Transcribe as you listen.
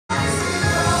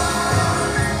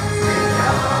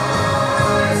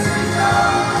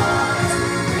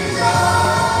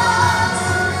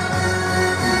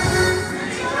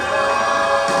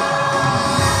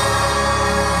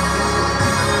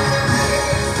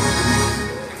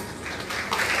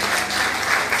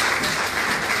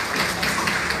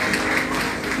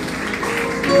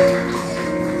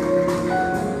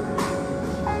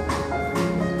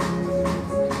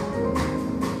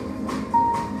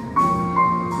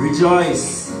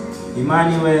Rejoice,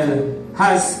 Emmanuel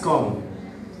has come.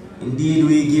 Indeed,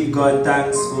 we give God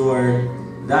thanks for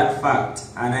that fact.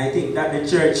 And I think that the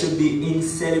church should be in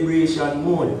celebration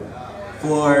mode.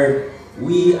 For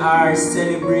we are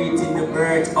celebrating the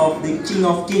birth of the King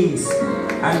of Kings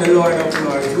and the Lord of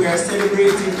Lords. We are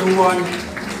celebrating the one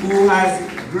who has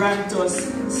granted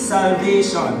us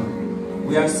salvation.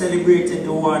 We have celebrated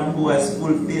the one who has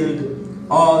fulfilled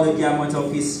all the gamut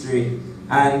of history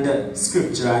and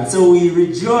scripture. And so we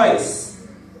rejoice,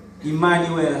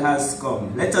 Emmanuel has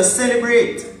come. Let us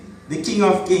celebrate the King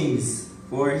of Kings,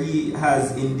 for he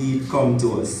has indeed come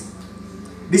to us.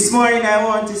 This morning I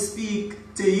want to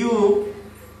speak to you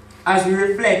as we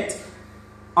reflect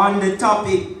on the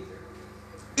topic,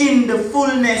 in the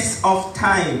fullness of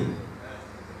time.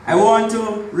 I want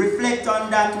to reflect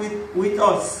on that with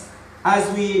us as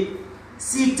we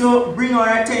seek to bring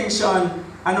our attention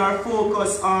and our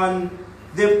focus on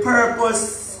the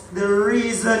purpose, the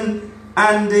reason,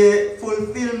 and the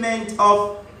fulfillment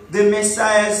of the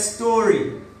Messiah's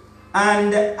story.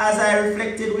 And as I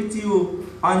reflected with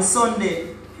you on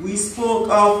Sunday, we spoke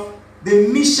of the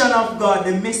mission of God,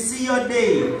 the Messiah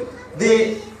Day,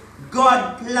 the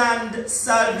God-planned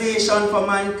salvation for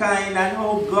mankind, and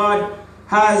how God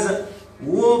has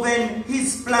woven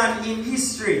his plan in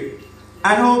history,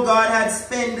 and how God had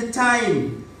spent the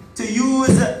time to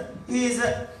use his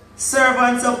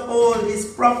servants of old,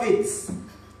 his prophets,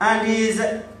 and his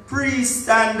priests,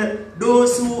 and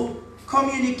those who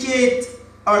communicated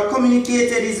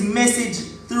his message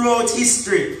throughout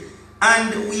history.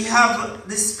 And we have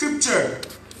the scripture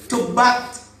to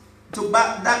back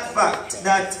that fact,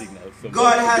 that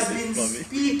God has been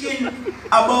speaking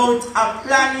about a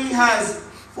plan he has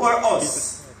for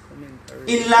us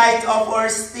in light of our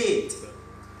state,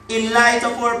 in light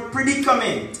of our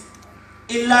predicament,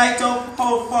 in light of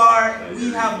how far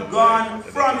we have gone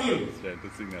from him.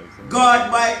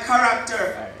 God by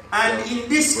character. And in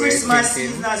this Christmas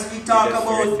season, as we talk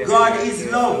about God is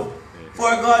love, for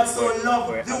God so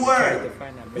loved the world,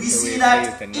 we see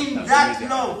that in that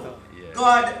love,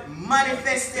 God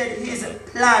manifested his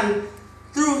plan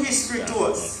through history to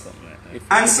us.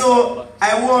 And so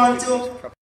I want to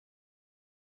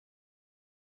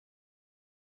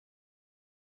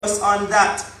focus on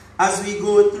that as we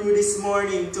go through this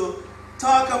morning, to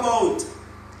talk about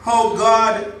how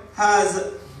God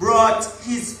has brought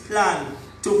his plan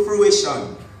to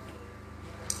fruition.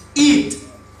 Eat,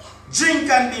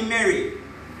 drink, and be merry.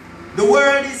 The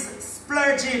world is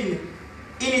splurging in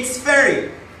its ferry,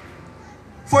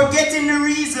 forgetting the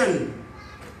reason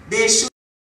they should,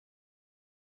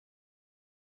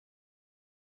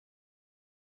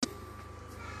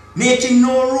 making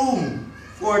no room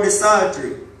for the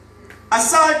psaltery. A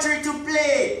psaltery to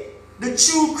play the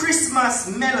true Christmas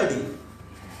melody.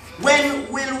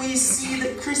 When will we see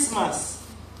that Christmas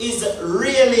is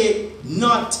really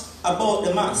not about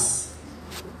the Mass,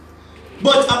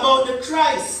 but about the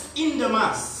Christ in the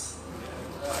Mass?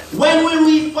 When will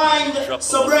we find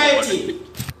sobriety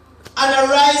and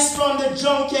arise from the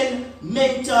drunken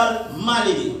mental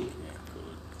malady?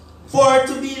 For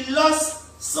to be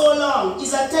lost so long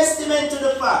is a testament to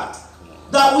the fact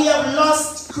that we have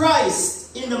lost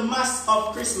Christ in the Mass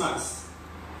of Christmas.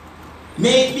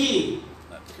 May it be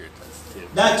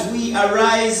that we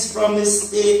arise from the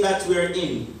state that we're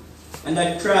in, and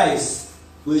that Christ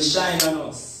will shine on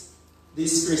us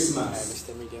this Christmas.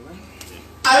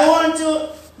 I want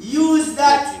to use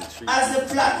that as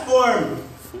a platform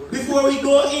before we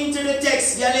go into the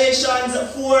text, Galatians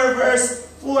 4 verse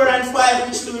 4 and 5,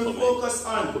 which we will focus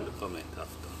on.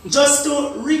 Just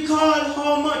to recall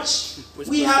how much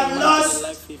we have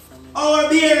lost our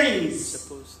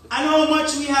bearings and how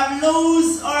much we have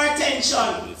lost our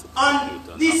attention on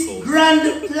this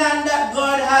grand plan that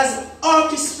God has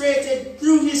orchestrated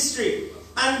through history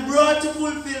and brought to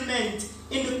fulfillment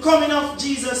in the coming of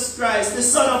Jesus Christ, the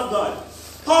Son of God.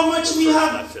 How much we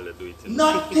have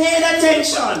not paid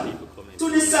attention to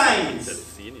the signs,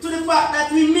 to the fact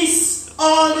that we miss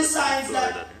all the signs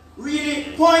that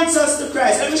really points us to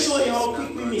Christ. Let me show you how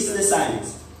quick we miss the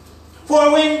signs.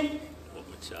 For when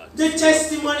the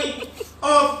testimony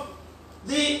of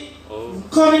the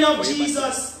coming of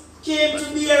Jesus came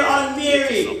to bear on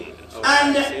Mary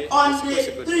and on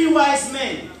the three wise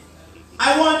men,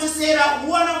 I want to say that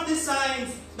one of the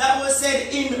signs that was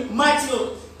said in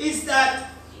Matthew is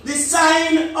that the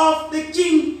sign of the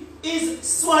king is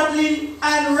swaddling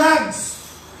and rags.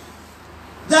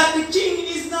 That the king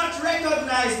is not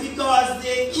recognized because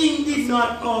the king did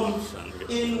not come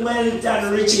in wealth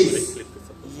and riches.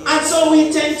 And so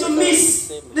we tend to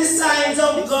miss the signs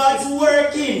of God's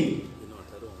working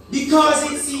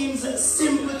because it seems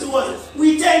simple to us.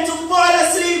 We tend to fall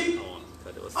asleep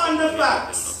on the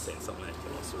facts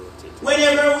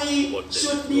whenever we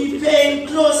should be paying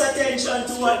close attention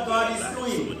to what God is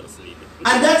doing.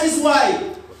 And that is why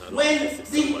when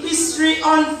the history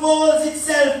unfolds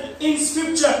itself in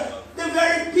Scripture, the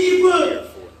very people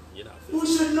who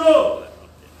should know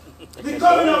the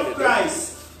coming of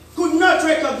Christ could not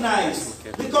recognize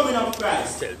the coming of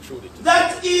Christ.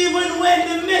 That even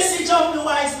when the message of the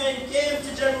wise men came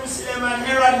to Jerusalem and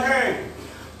Herod heard,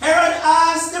 Herod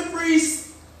asked the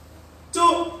priests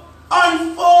to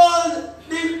unfold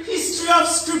the history of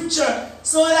Scripture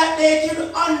so that they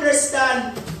could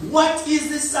understand what is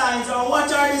the signs or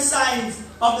what are the signs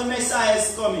of the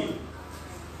Messiah's coming.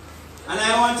 And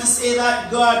I want to say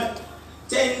that God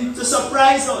tends to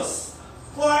surprise us.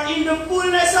 For in the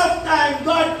fullness of time,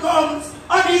 God comes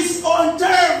on His own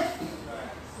term.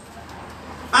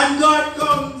 And God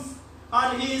comes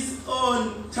on His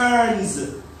own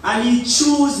terms. And He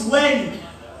chooses when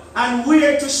and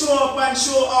where to show up and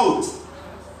show out.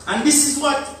 And this is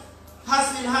what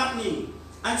has been happening.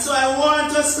 And so I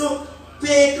want us to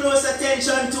pay close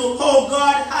attention to how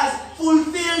God has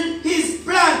fulfilled His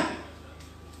plan.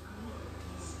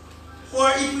 For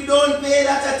if we don't pay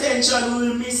that attention, we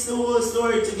will miss the whole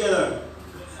story together.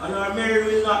 And our memory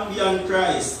will not be on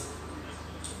Christ.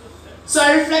 So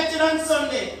I reflected on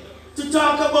Sunday to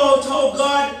talk about how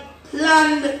God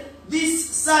planned this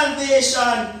salvation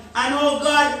and how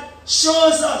God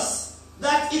shows us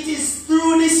that it is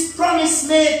through this promise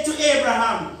made to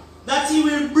Abraham that He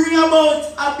will bring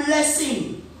about a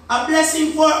blessing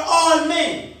for all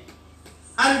men.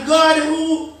 And God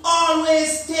who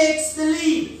always takes the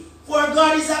lead. For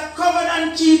God is a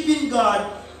covenant-keeping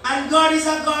God, and God is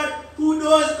a God who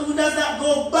does not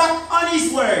go back on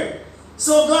His word.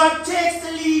 So God takes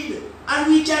the lead, and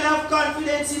we can have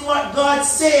confidence in what God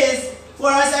says.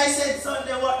 For as I said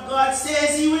Sunday, what God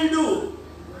says He will do,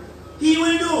 He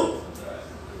will do.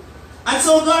 And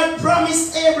so God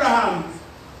promised Abraham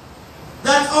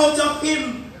that out of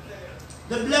him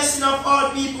the blessing of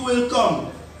all people will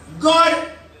come.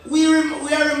 God, we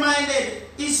are reminded,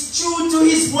 is true to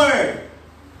His word,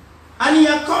 and He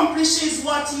accomplishes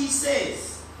what He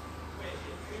says.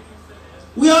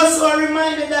 We also are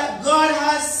reminded that God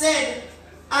has said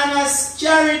and has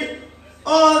carried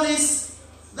all this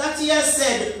that He has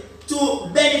said to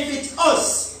benefit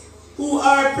us who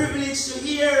are privileged to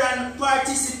hear and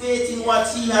participate in what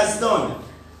He has done.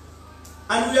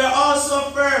 And we are also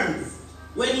affirmed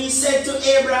when He said to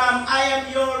Abraham, I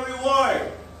am your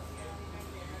reward.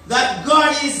 That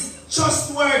God is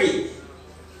trustworthy,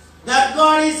 that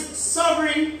God is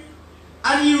sovereign,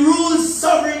 and He rules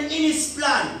sovereign in His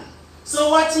plan. So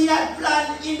what He had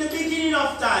planned in the beginning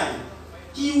of time,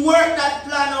 He worked that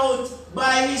plan out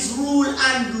by His rule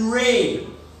and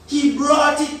reign. He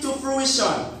brought it to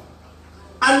fruition.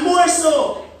 And more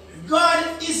so,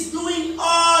 God is doing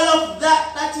all of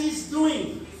that He's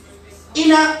doing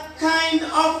in a kind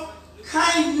of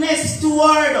kindness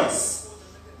toward us.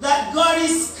 That God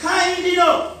is kind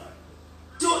enough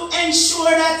to ensure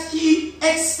that He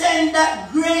extends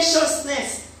that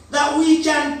graciousness that we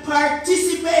can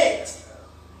participate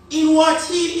in what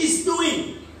He is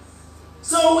doing.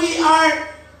 So we are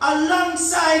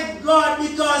alongside God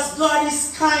because God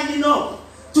is kind enough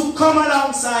to come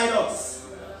alongside us.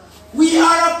 We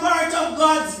are a part of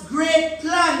God's great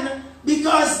plan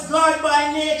because God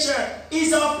by nature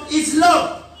is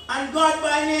love, and God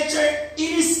by nature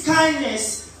in His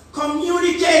kindness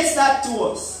communicates that to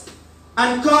us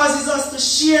and causes us to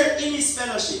share in His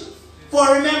fellowship.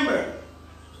 For remember,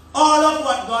 all of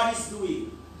what God is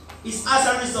doing is as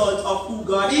a result of who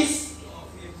God is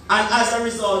and as a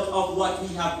result of what we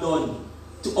have done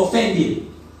to offend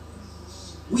Him.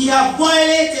 We have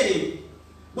violated Him,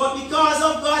 but because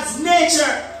of God's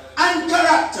nature and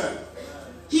character,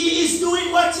 He is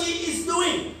doing what He is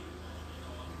doing.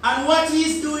 And what He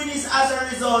is doing is as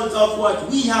a result of what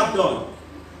we have done.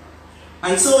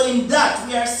 And so in that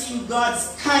we are seeing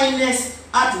God's kindness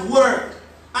at work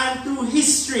and through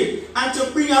history, and to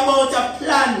bring about a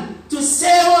plan to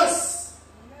save us,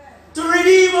 to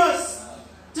redeem us,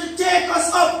 to take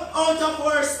us up out of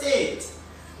our state.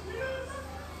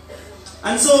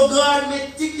 And so God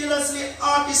meticulously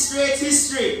orchestrates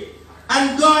history,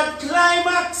 and God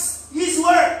climaxes His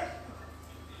work,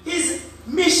 His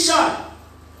mission,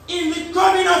 in the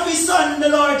coming of His Son, the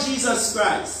Lord Jesus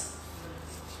Christ.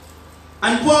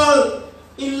 And Paul,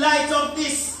 in light of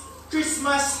this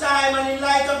Christmas time and in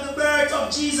light of the birth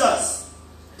of Jesus,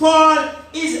 Paul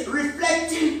is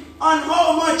reflecting on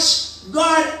how much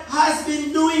God has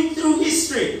been doing through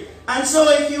history. And so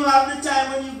if you have the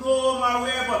time when you go home or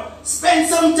wherever, spend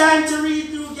some time to read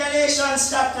through Galatians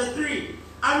chapter 3.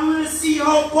 And we will see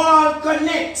how Paul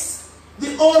connects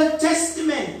the Old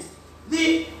Testament,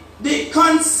 the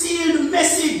concealed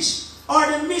message or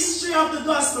the mystery of the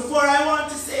gospel. For I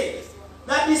want to say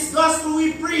that this gospel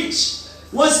we preach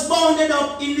was bounded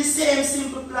up in the same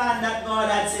simple plan that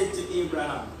God had said to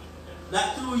Abraham,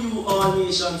 that through you all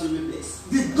nations will be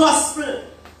blessed. The gospel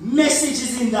message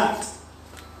is in that.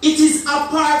 It is a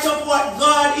part of what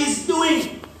God is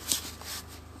doing.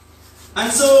 And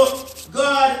so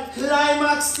God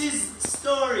climaxed his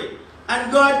story and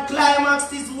God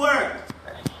climaxed his work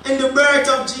in the birth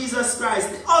of Jesus Christ,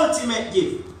 the ultimate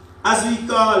gift, as we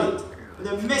call it.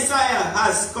 The Messiah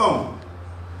has come.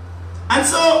 And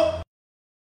so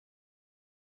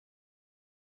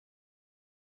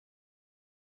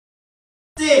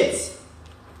states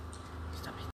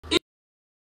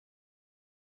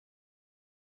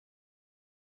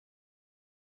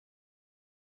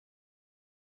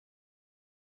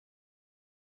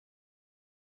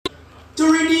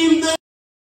to redeem the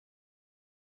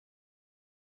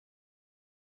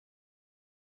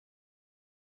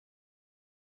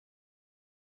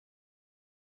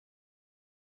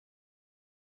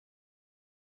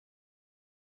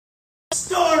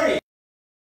story.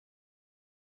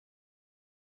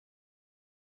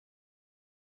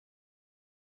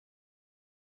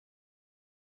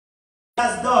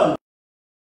 Has done.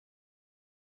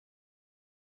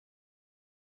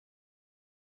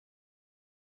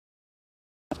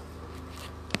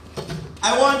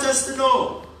 I want us to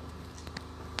know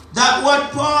that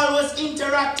what Paul was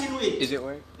interacting with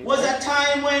was a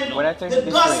time when the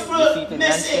gospel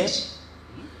message,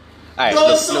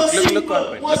 though so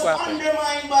simple, was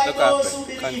undermined by those who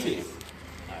believe it.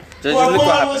 For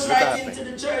Paul was writing to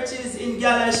the churches in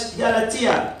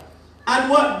Galatia. And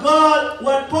what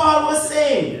Paul was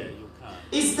saying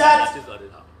is that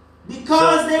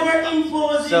because they were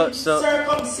imposing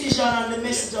circumcision on the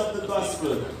message of the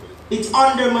gospel, it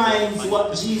undermines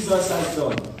what Jesus has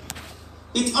done.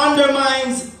 It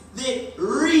undermines the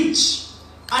reach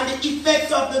and the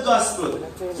effect of the gospel.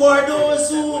 For those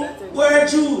who were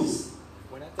Jews,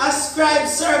 ascribed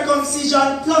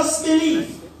circumcision plus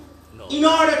belief in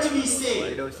order to be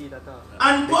saved.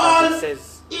 And Paul,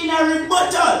 in a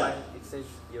rebuttal,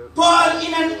 Paul,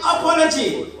 in an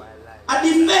apology, a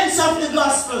defense of the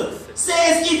gospel,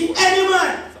 says if any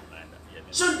man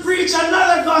should preach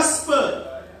another gospel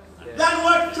than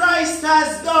what Christ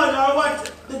has done or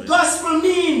what the gospel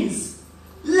means,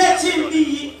 let him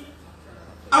be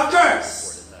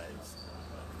accursed.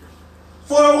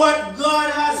 For what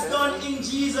God has done in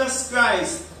Jesus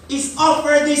Christ is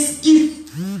offer this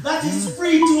gift that is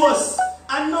free to us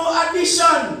and no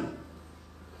addition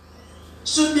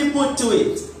should be put to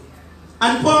it.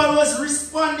 And Paul was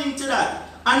responding to that.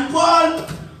 And Paul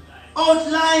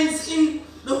outlines in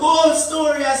the whole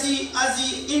story as he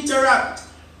interacts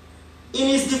in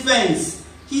his defense.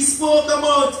 He spoke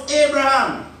about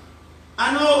Abraham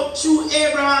and how through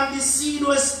Abraham the seed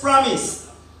was promised,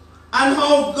 and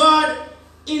how God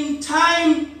in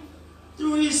time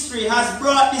through history has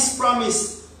brought this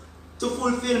promise to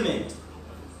fulfillment.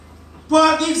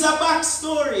 Paul gives a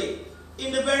backstory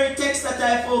in the very text that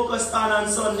I focused on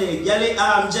Sunday,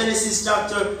 Genesis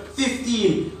chapter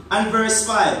 15 and verse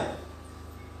 5,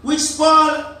 which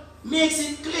Paul makes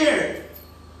it clear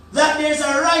that there's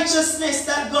a righteousness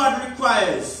that God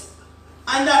requires,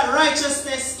 and that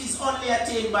righteousness is only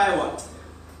attained by what?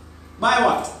 By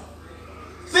what?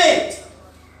 Faith.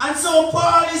 And so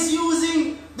Paul is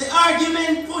using the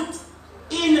argument put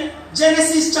in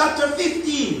Genesis chapter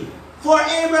 15. For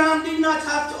Abraham did not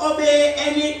have to obey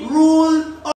any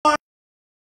rule or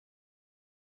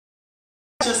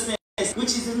righteousness, which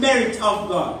is the merit of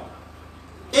God.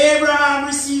 Abraham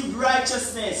received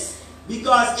righteousness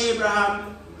because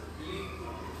Abraham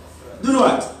did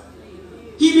what?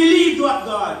 He believed what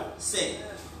God said.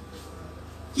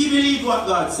 He believed what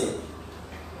God said.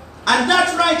 And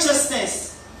that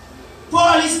righteousness,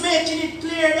 Paul is making it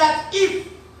clear that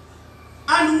if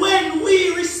and when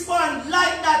we respond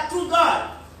like that to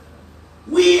God,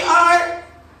 we are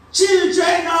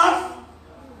children of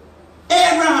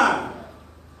Abraham.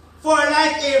 For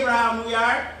like Abraham, we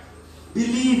are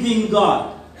believing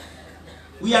God.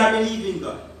 We are believing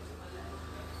God.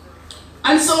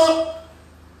 And so,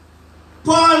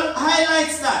 Paul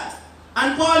highlights that.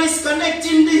 And Paul is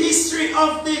connecting the history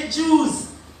of the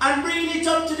Jews and bringing it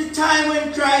up to the time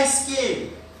when Christ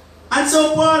came. And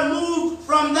so Paul moved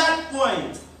from that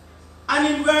point. And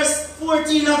in verse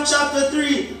 14 of chapter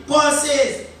 3, Paul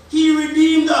says, He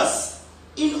redeemed us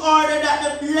in order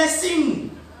that the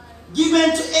blessing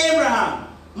given to Abraham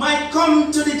might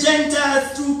come to the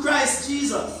Gentiles through Christ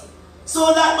Jesus.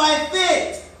 so that by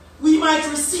faith we might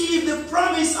receive the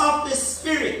promise of the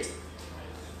Spirit.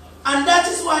 And that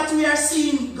is what we are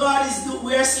seeing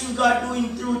God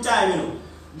doing through time.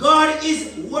 God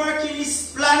is working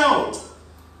his plan out.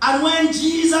 And when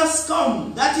Jesus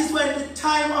comes, that is when the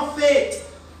time of faith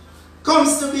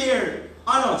comes to bear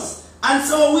on us. And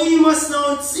so we must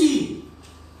now see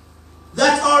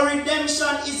that our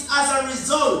redemption is as a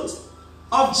result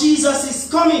of Jesus'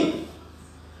 coming.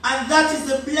 And that is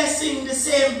the blessing, the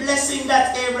same blessing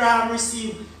that Abraham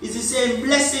received, is the same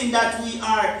blessing that we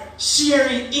are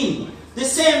sharing in. The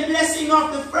same blessing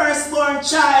of the firstborn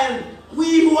child.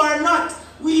 We who are not,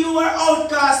 we who are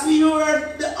outcasts, we who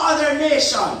are the other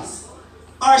nations,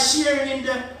 are sharing in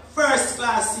the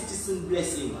first-class citizen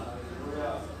blessing.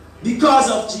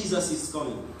 Because of Jesus'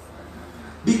 coming.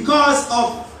 Because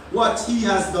of what he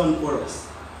has done for us.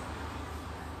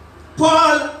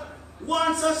 Paul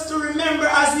wants us to remember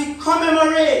as we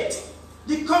commemorate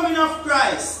the coming of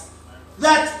Christ,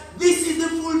 that this is the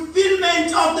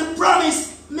fulfillment of the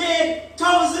promise made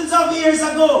thousands of years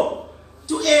ago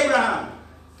to Abraham.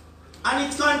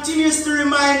 And it continues to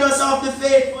remind us of the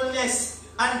faithfulness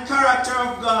and character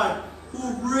of God,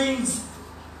 who brings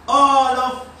all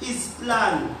of his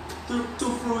plan to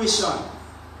fruition.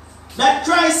 That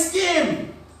Christ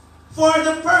came for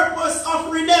the purpose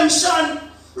of redemption,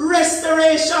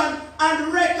 restoration,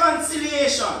 and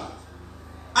reconciliation.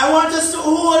 I want us to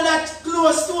hold that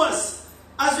close to us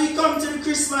as we come to the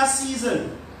Christmas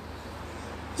season.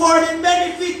 For the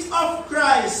benefit of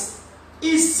Christ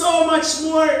is so much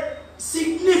more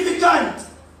significant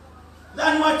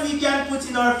than what we can put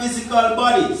in our physical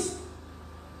bodies.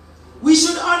 We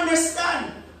should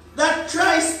understand that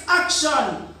Christ's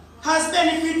action has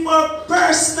benefit for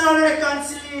personal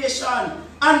reconciliation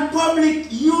and public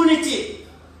unity.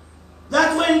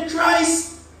 That when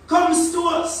Christ comes to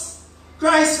us,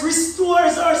 Christ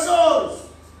restores our souls.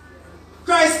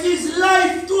 Christ gives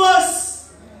life to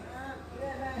us.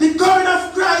 The coming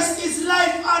of Christ is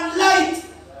life and light.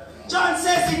 John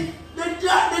says it, the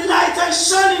light has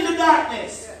shone in the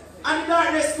darkness, and the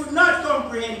darkness could not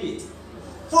comprehend it.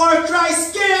 For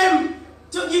Christ came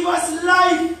to give us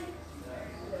life.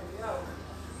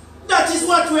 That is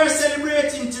what we are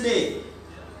celebrating today.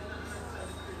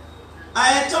 I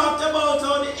had talked about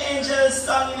how the angels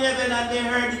sang in heaven and they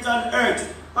heard it on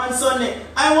earth on Sunday.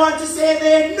 I want to say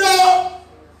they know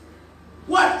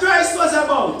what Christ was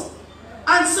about.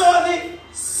 And so the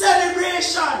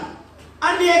celebration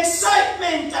and the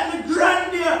excitement and the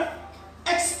grandeur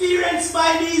experienced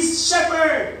by these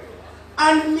shepherds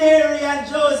and Mary and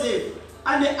Joseph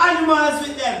and the animals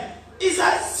with them is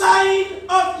a sign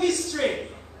of history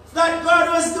that God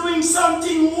was doing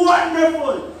something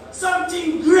wonderful,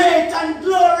 something great and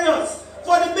glorious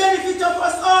for the benefit of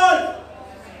us all.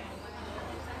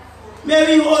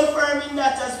 May we hold firm in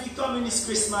that as we come in this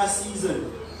Christmas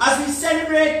season, as we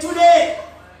celebrate today,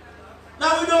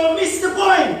 that we don't miss the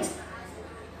point,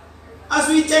 as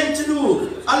we tend to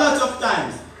do a lot of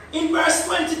times. In verse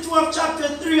 22 of chapter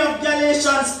 3 of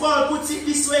Galatians, Paul puts it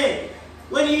this way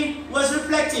when he was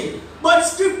reflecting. But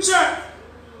Scripture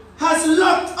has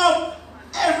locked up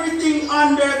everything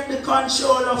under the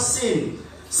control of sin,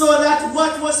 so that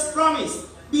what was promised,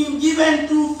 being given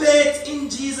through faith in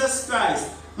Jesus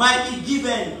Christ, might be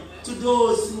given to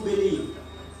those who believe.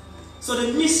 So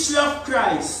the mystery of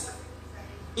Christ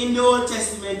in the Old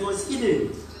Testament was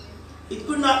hidden. It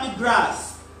could not be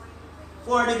grasped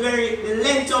for the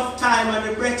length of time and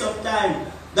the breadth of time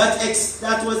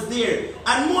that was there.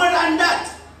 And more than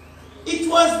that, it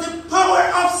was the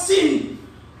power of sin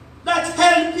that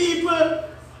helped people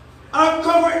or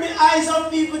covered the eyes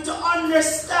of people to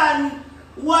understand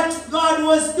what God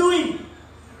was doing.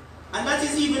 And that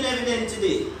is even evident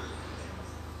today.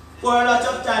 For a lot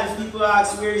of times people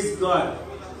ask, where is God?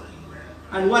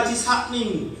 And what is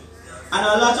happening? And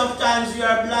a lot of times we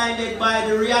are blinded by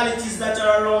the realities that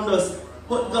are around us.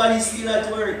 But God is still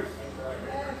at work.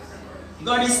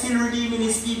 God is still redeeming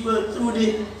his people through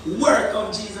the work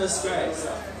of Jesus Christ.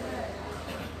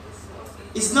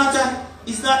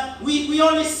 We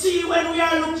only see when we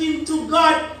are looking to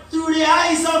God through the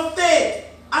eyes of faith,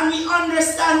 and we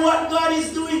understand what God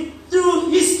is doing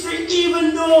through history,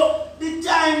 even though the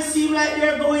times seem like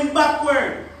they're going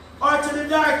backward or to the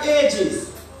dark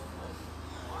ages.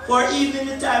 For even in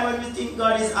the time when we think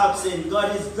God is absent,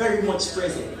 God is very much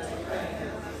present.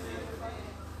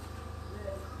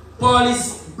 Paul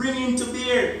is bringing to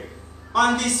bear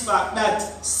on this fact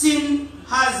that sin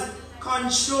has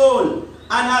control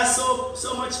and has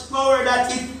so much power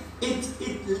that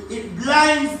it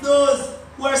blinds those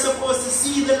who are supposed to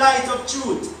see the light of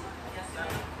truth.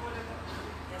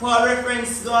 Paul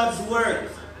referenced God's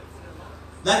work,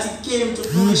 that it came to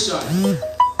fruition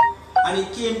and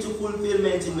it came to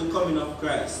fulfillment in the coming of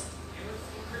Christ.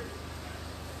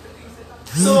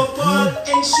 So Paul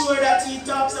ensured that he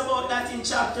talks about that in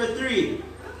chapter 3.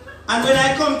 And when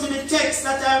I come to the text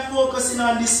that I'm focusing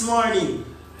on this morning,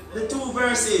 the 2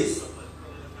 verses,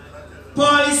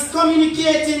 Paul is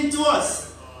communicating to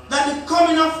us that the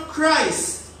coming of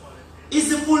Christ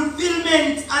is the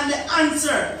fulfillment and the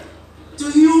answer to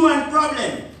human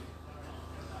problem.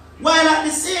 While at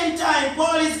the same time,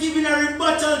 Paul is giving a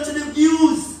rebuttal to the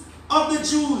views of the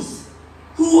Jews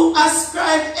who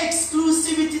ascribe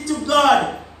exclusivity to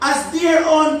God as their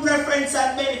own preference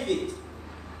and benefit,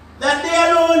 that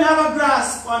they alone have a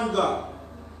grasp on God.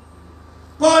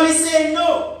 Paul is saying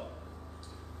no.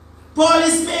 Paul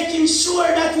is making sure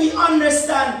that we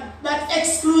understand that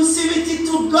exclusivity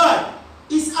to God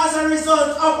is as a result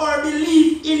of our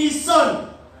belief in His Son.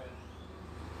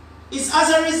 It's as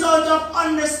a result of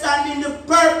understanding the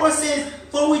purposes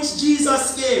for which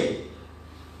Jesus came.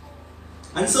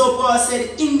 And so Paul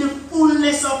said, in the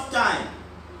fullness of time.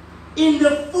 In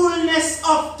the fullness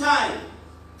of time.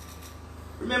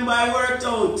 Remember, I worked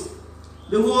out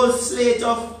the whole slate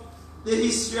of the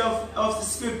history of the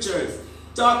scriptures,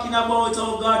 talking about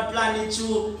how God planned it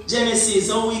through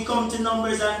Genesis, how we come to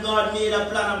Numbers and God made a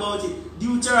plan about it.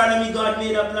 Deuteronomy, God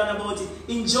made a plan about it.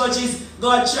 In Judges,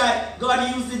 God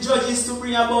used the judges to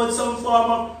bring about some form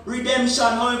of redemption.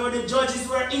 However, the judges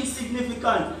were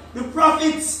insignificant. The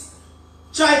prophets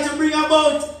tried to bring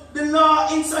about the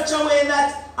law in such a way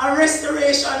that a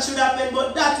restoration should happen,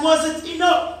 but that wasn't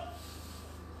enough.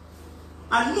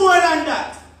 And more than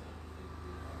that,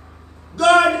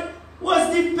 God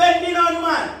was depending on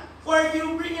man. For if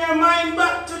you bring your mind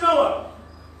back to Noah,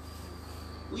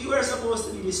 we were supposed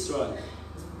to be destroyed.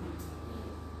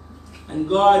 And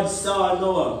God saw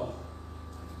Noah.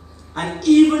 And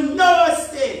even Noah's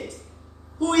state,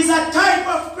 who is a type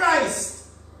of Christ,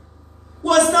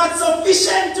 was not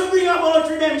sufficient to bring about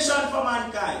redemption for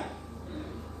mankind.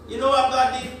 You know what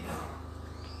God did?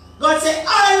 God said,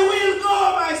 I will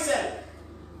go myself.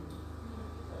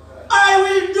 I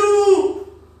will do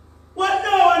what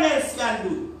no one else can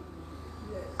do.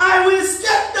 I will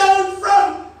step down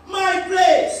from my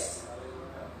place.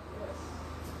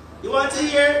 You want to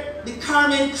hear the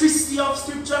Carmen Christi of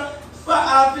Scripture?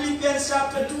 Philippians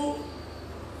chapter 2.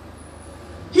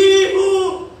 He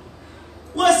who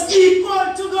was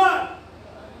equal to God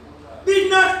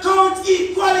did not count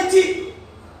equality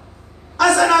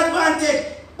as an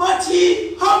advantage, but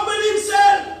he humbled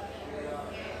himself.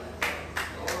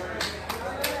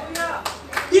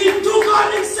 He took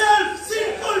on himself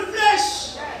sinful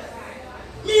flesh.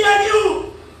 Me and you.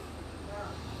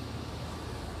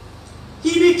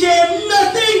 He became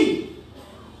nothing.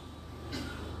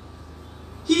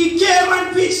 He came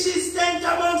and pitched his tent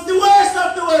amongst the worst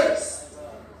of the worst.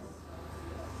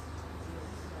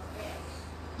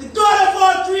 The God of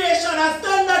all creation has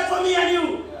done that for me and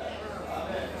you.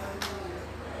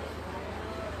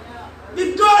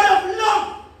 The God of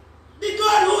love, the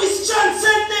God who is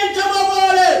transcendent above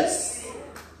all else,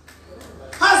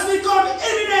 has become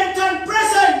eminent and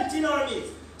present in our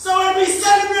midst. So when we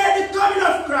celebrate the coming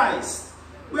of Christ,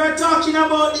 we are talking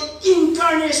about the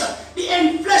incarnation, the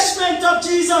enfleshment of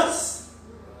Jesus,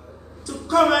 to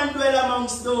come and dwell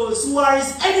amongst those who are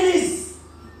his enemies,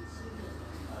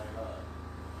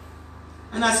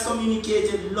 and has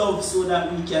communicated love so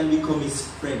that we can become his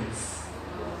friends.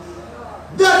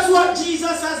 That's what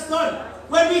Jesus has done.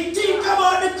 When we think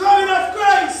about the coming of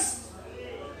Christ,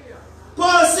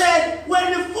 Paul said,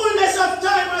 when the fullness of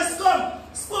time has come,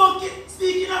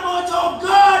 speaking about how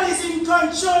God is in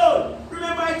control.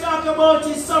 Remember, I talk about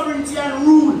his sovereignty and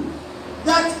rule,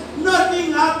 that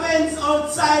nothing happens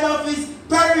outside of his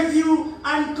purview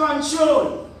and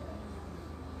control.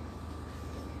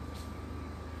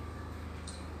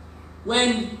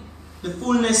 When the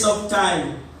fullness of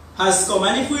time has come,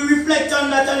 and if we reflect on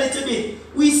that a little bit,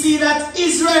 we see that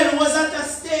Israel was at a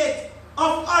state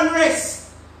of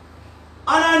unrest,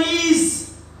 on unease,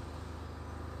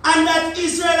 and that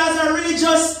Israel as a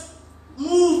religious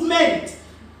movement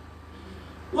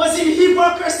was in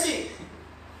hypocrisy,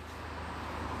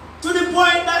 to the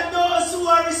point that those who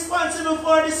are responsible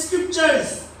for the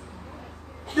scriptures,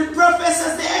 the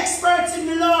professors, the experts in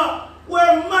the law,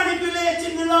 were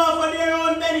manipulating the law for their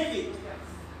own benefit.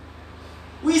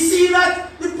 We see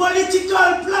that the political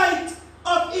plight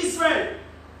of Israel,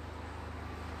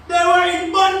 they were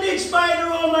in bondage by the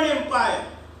Roman Empire.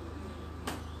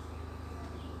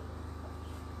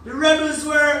 The rebels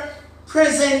were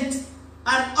present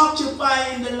and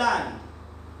occupying the land.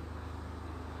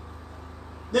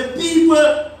 The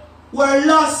people were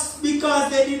lost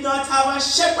because they did not have a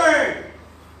shepherd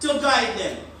to guide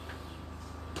them.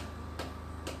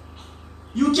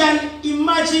 You can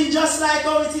imagine, just like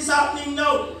how it is happening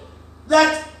now,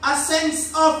 that a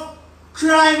sense of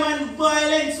crime and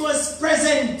violence was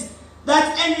present,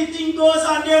 that anything goes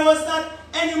on, there was not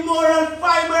any moral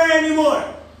fiber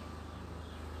anymore.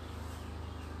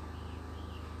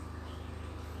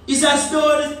 It's as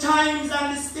though the times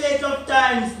and the state of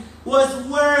times was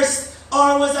worse,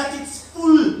 or was at its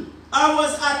full, or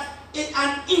was at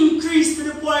an increase to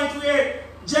the point where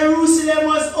Jerusalem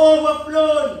was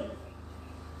overflown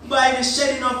by the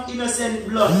shedding of innocent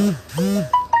blood.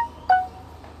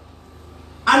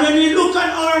 And when we look at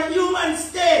our human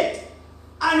state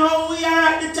and how we are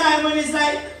at the time when it's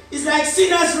like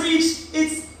sin has reached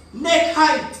its neck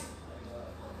height,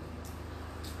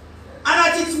 and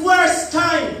at its worst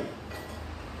time,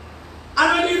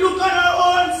 and when we look at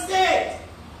our own state,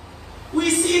 we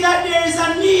see that there is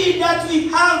a need that we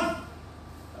have.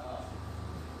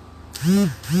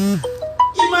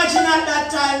 Imagine at that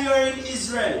time you're in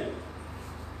Israel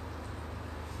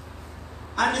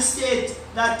and the state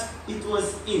that it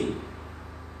was in.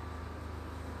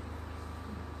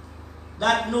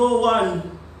 That no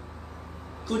one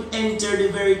could enter the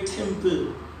very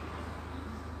temple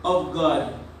of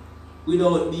God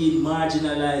without being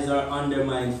marginalized or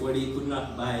undermined, for they could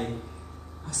not buy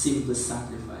a simple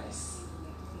sacrifice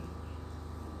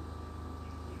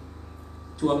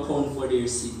to atone for their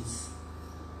sins.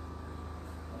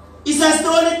 It's as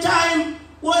though the time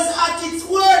was at its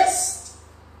worst.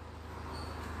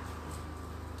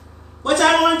 But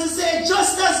I want to say,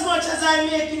 just as much as I'm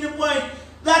making the point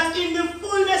that in the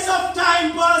fullness of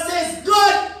time, Paul says,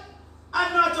 God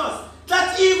and not us.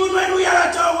 That even when we are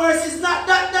at our worst, it's not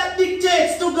that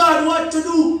dictates to God what to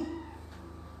do.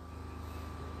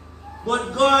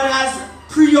 But God has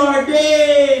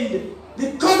preordained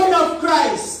the coming of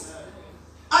Christ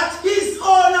at His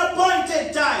own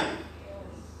appointed time.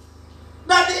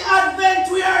 That the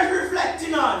advent we are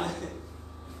reflecting on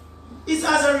is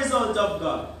as a result of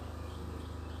God.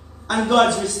 And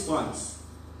God's response.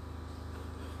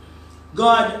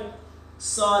 God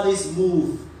saw this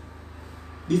move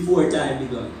before time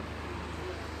began.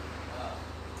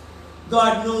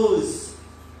 God knows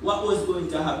what was going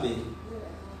to happen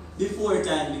before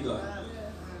time began.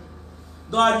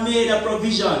 God made a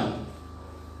provision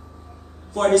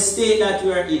for the state that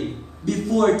we are in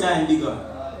before time began.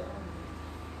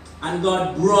 And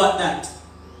God brought that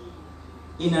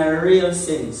in a real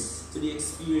sense to the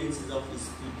experiences of His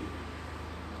people.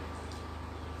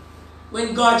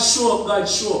 When God showed up, God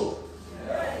showed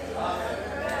up.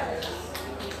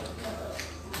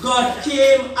 God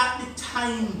came at the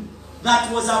time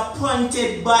that was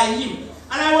appointed by Him.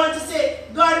 And I want to say,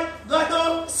 God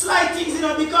don't slight things,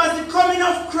 because the coming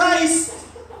of Christ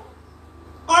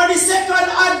or the second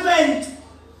advent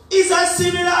is as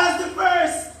similar as the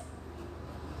first.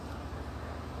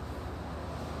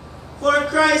 For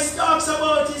Christ talks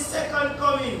about His second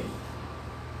coming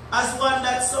as one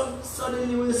that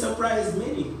suddenly will surprise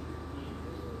many.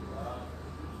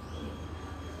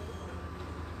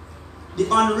 The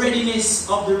unreadiness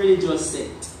of the religious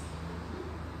sect,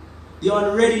 the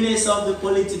unreadiness of the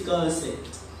political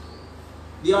sect,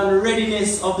 the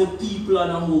unreadiness of the people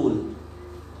on a whole,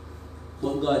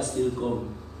 but God still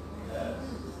comes.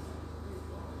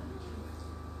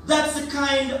 That's the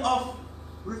kind of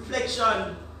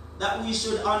reflection that we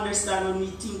should understand when we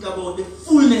think about the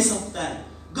fullness of time.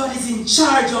 God is in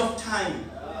charge of time.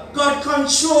 God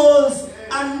controls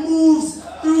and moves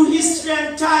through history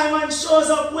and time and shows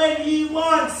up when He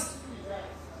wants.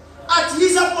 At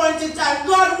His appointed time,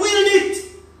 God willed it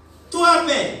to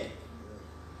happen.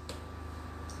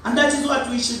 And that is what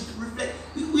we should reflect.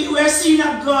 We are seeing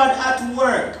a God at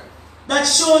work that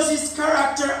shows His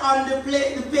character on the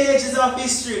pages of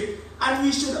history. And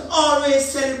we should always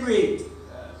celebrate.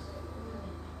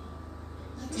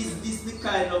 Is this the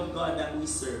kind of God that we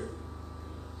serve?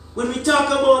 When we talk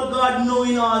about God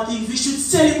knowing all things, we should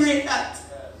celebrate that.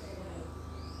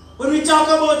 When we talk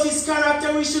about His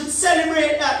character, we should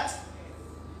celebrate that.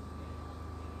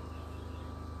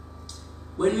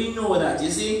 When we know that, you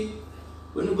see,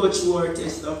 when we go through our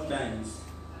test of times,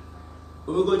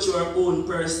 when we go through our own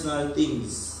personal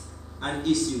things and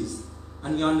issues,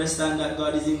 and we understand that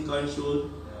God is in control,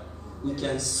 we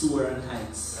can soar on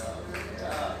heights.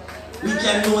 We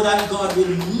can know that God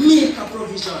will make a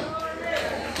provision.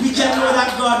 We can know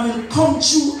that God will come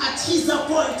through at His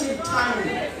appointed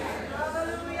time.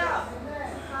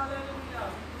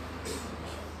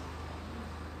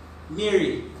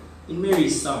 Mary, in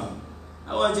Mary's song,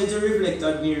 I want you to reflect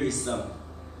on Mary's song.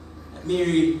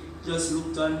 Mary just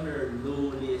looked on her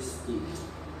lowly estate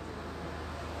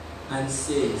and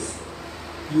says,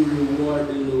 you reward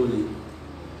the lowly,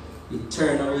 you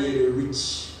turn away the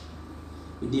rich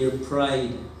with their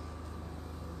pride.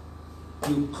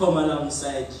 You come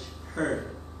alongside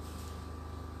her,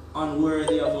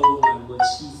 unworthy of a woman, but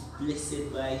she's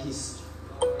blessed by history.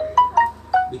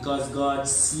 Because God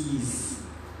sees,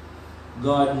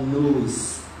 God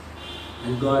knows,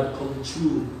 and God comes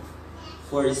true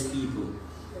for his people.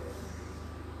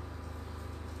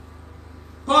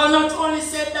 Paul not only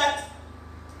said that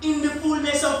in the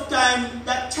fullness of time,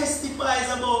 that testifies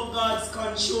about God's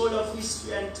control of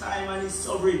history and time and his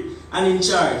sovereign and in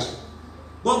charge.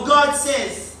 But God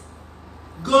says,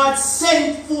 God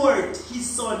sent forth his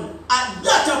son at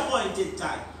that appointed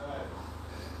time.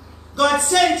 God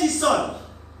sent his son.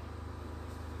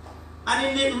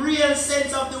 And in the real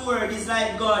sense of the word, it's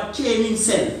like God came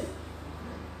himself.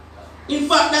 In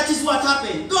fact, that is what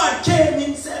happened. God came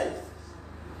himself.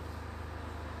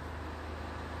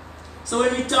 So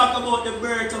when we talk about the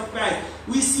birth of Christ,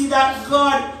 we see that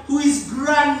God, who is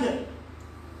grand,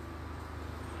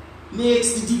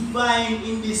 makes the divine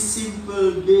in this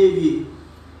simple baby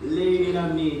laid in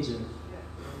a manger.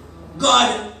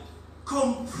 God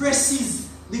compresses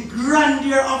the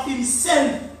grandeur of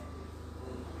himself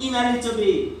in a little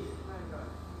baby.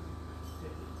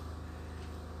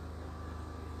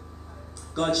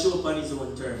 God showed up on his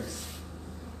own terms.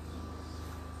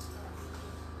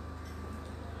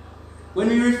 When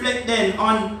we reflect then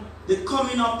on the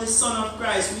coming of the Son of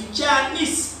Christ, we can't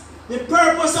miss the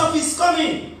purpose of his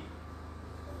coming.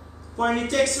 For in the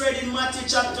text read in Matthew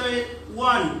chapter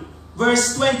 1,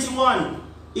 verse 21,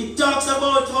 it talks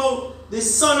about how the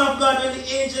Son of God, when the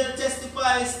angel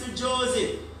testifies to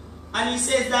Joseph, and he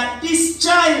says that this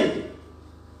child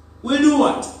will do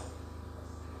what?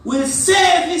 Will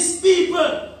save his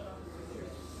people.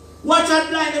 What had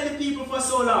blinded the people for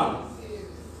so long?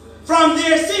 From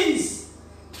their sins.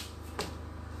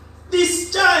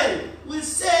 This child will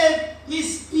save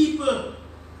his people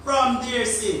from their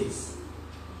sins.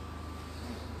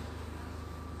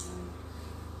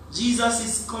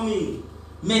 Jesus' coming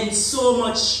meant so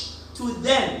much to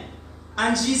them.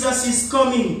 And Jesus'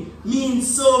 coming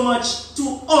means so much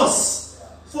to us.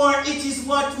 For it is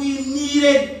what we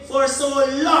needed for so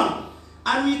long.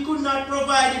 And we could not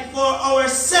provide it for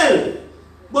ourselves.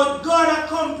 But God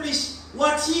accomplished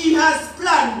what he has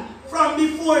planned from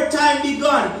before time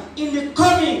began in the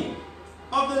coming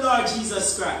of the Lord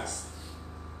Jesus Christ.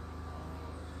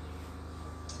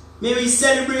 May we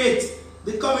celebrate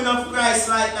the coming of Christ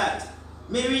like that.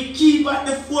 May we keep at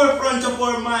the forefront of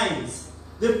our minds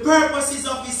the purposes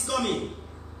of his coming.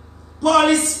 Paul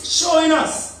is showing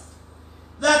us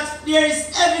that there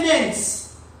is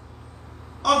evidence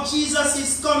of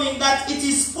Jesus' coming, that it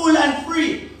is full and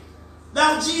free.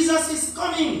 That Jesus'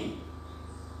 coming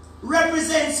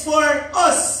represents for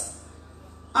us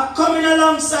a coming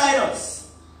alongside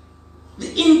us. The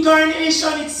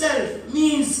incarnation itself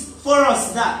means for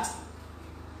us that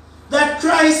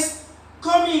Christ's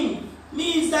coming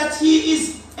means that he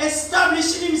is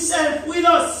establishing himself with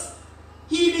us.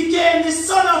 He became the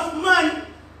Son of Man,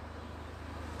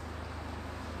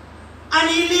 and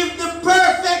he lived the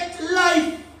perfect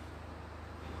life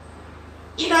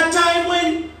in a time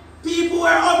when people were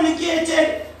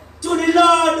obligated to the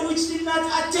law which did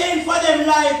not attain for them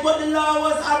life, but the law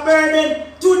was a burden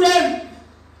to them.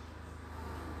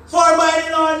 For by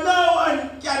the law no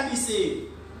one can be saved.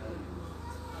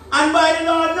 And by the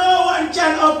law no one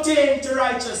can obtain to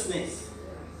righteousness.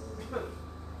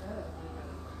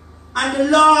 And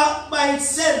the law by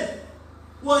itself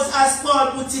was, as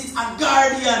Paul puts it, a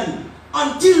guardian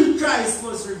until Christ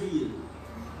was revealed.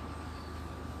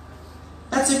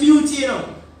 That's a beauty, you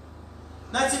know.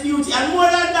 That's a beauty. And more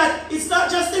than that, it's not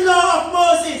just the law of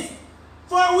Moses.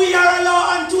 For we are a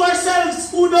law unto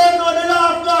ourselves who don't know the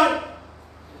law of God.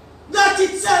 That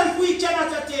itself we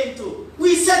cannot attain to.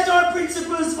 We set our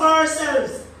principles for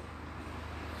ourselves.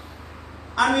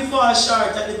 And we fall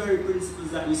short at the very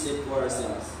principles that we set for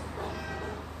ourselves.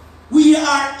 We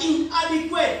are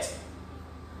inadequate.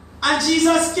 And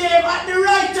Jesus came at the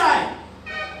right time.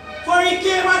 For he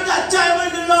came at that time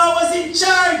when the law was in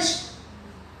charge.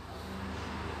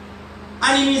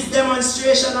 And in his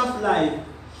demonstration of life,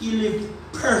 he lived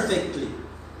perfectly.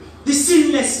 The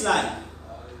sinless life.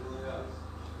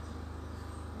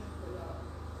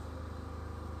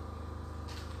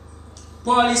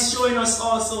 Paul is showing us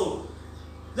also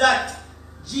that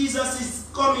Jesus'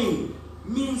 coming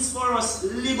means for us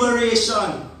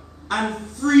liberation and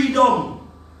freedom.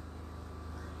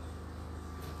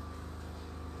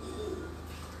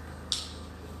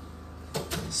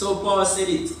 So Paul said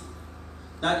it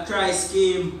that Christ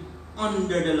came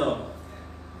under the law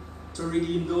to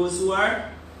redeem those who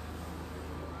are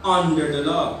under the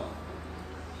law.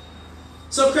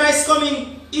 So Christ's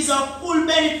coming is of full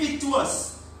benefit to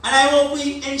us. And I hope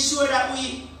we ensure that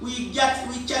we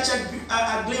catch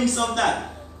a glimpse of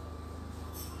that.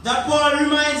 That Paul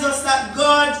reminds us that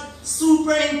God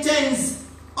superintends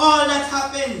all that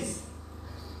happens.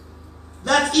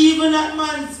 That even at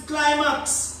man's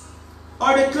climax,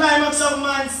 or the climax of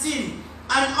man's sin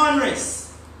and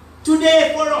unrest,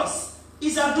 today for us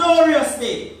is a glorious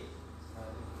day.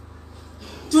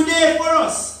 Today for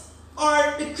us,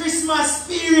 or the Christmas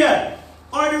period,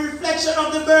 or the reflection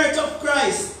of the birth of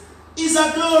Christ, is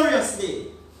a glorious day.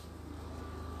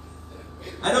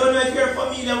 I don't know if you're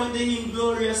familiar with the hymn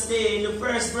Glorious Day. In the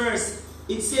first verse,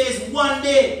 it says, one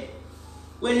day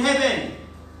when heaven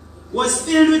was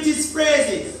filled with his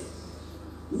praises,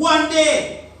 one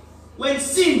day when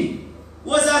sin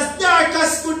was as dark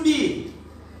as could be,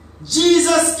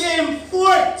 Jesus came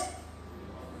forth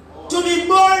to be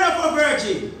born of a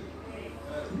virgin,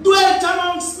 dwelt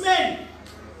amongst men.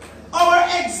 Our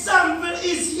example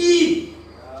is he.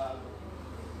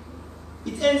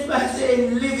 It ends by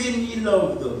saying, living he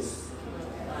loved us,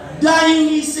 dying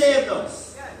he saved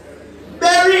us,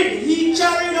 buried he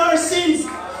carried our sins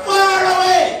far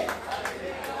away,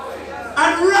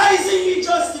 and rising he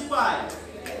justified,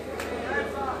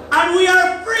 and we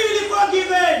are freely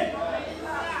forgiven,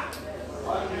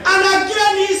 and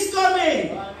again he's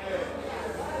coming.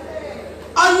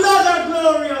 Another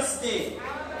glorious day.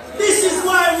 This is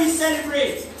why we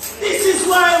celebrate. This is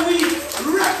why we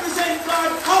represent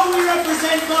God, how we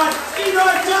represent God in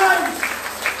our time.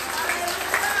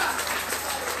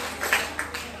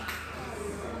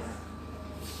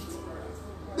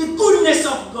 The goodness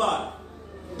of God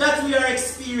that we are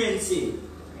experiencing.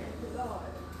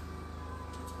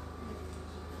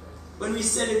 When we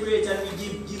celebrate and we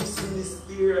give gifts in the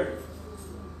Spirit,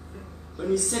 when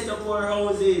we set up our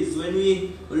houses, when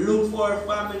we look for our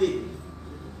family,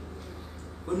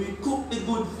 when we cook the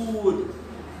good food,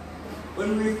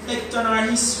 when we reflect on our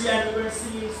history, and we were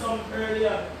singing some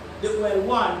earlier,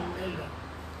 one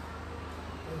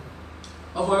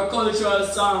of our cultural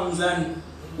songs, and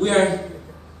we are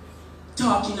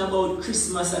talking about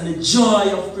Christmas and the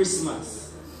joy of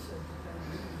Christmas.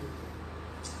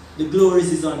 The glory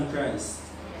is on Christ.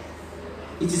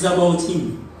 It is about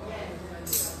him.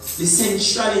 The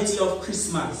centrality of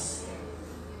Christmas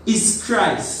is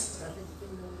Christ.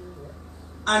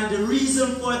 And the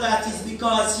reason for that is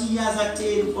because he has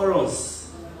attained for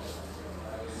us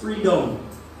freedom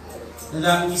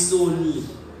that we so need.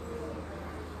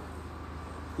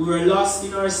 We were lost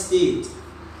in our state,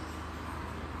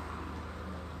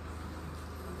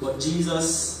 but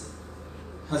Jesus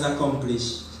has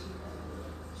accomplished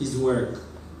his work.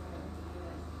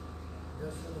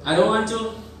 I don't want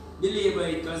to belabor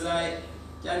it because I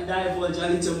can divulge a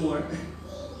little more.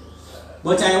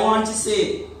 But I want to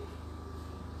say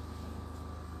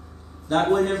that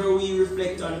whenever we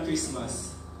reflect on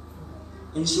Christmas,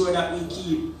 ensure that we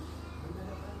keep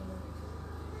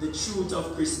the truth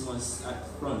of Christmas at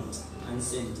front and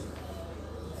center.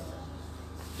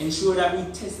 Ensure that we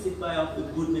testify of the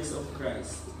goodness of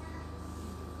Christ.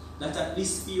 That at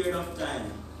this period of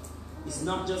time, it's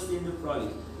not just in the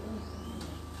frolic,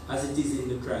 as it is in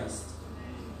the Christ.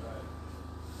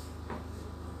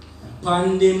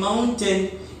 Upon the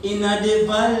mountain, in the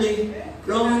valley,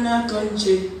 round the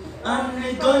country, on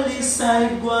the gully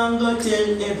side, go and go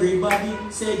tell everybody,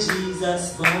 say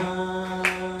Jesus born.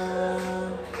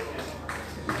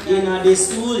 In the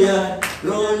schoolyard,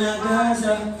 round the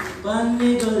Gaza, on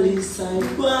the gully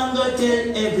side, go and go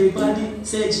tell everybody,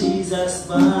 say Jesus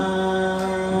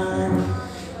born.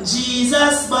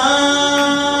 Jesus born,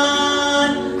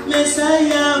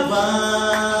 Messiah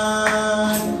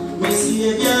born,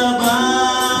 Messiah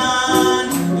born,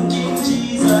 King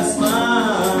Jesus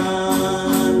born.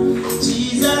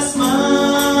 Jesus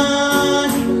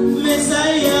born,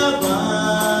 Messiah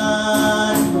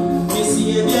born,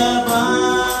 Messiah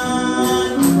born,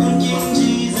 King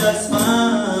Jesus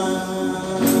born.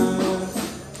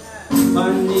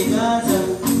 Bandi Gaza,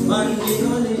 Bandi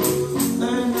Gully,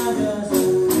 and Gaza.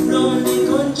 Round the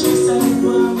countryside, go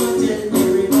and go tell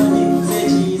everybody, say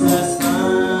Jesus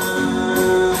born.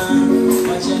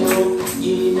 Watch out now,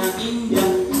 in India,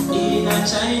 in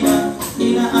China,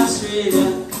 in Australia,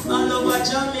 all over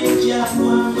Jamaica, go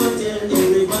and go tell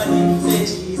everybody, say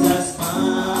Jesus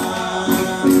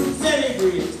born.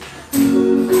 Celebrate.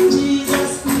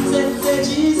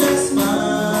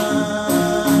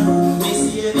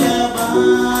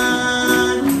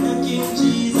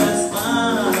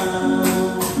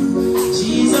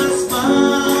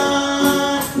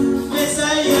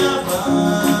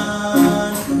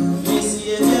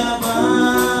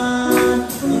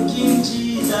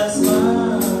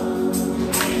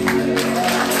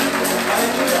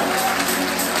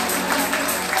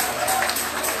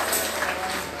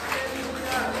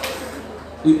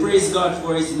 We praise God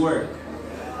for his work.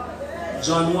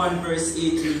 John 1 verse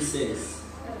 18 says,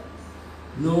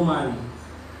 no man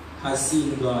has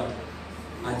seen God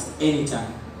at any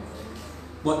time,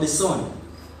 but the Son,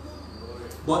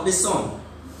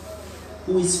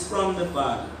 who is from the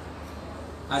Father,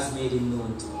 has made him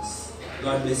known to us.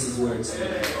 God bless his words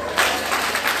today.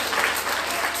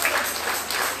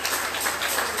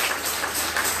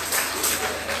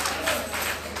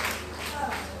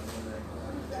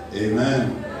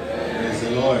 Amen. Praise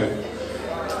the Lord.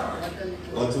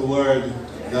 What a word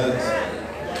that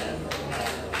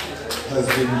has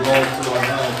been brought to our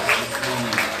hearts this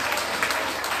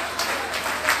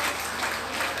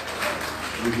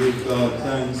morning. We give God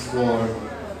thanks for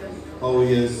how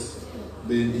he has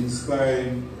been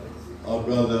inspiring our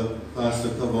brother, Pastor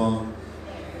Cavan,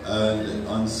 and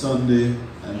on Sunday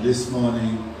and this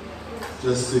morning,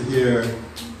 just to hear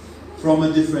from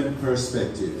a different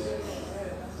perspective.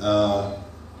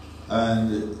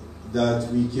 And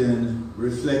that we can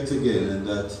reflect again, and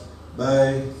that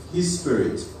by his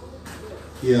Spirit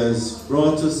he has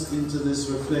brought us into this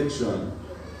reflection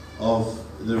of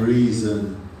the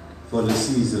reason for the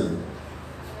season,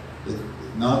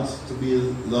 not to be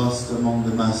lost among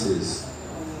the masses,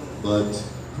 but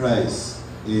Christ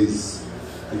is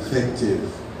effective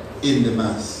in the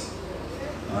mass,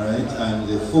 all right, and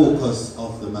the focus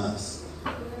of the mass.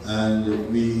 And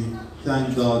we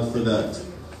thank God for that,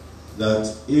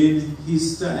 that in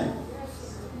his time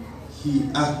he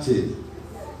acted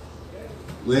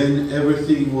when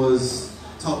everything was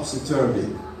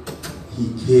topsy-turvy.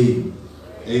 He came.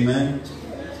 Amen.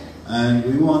 And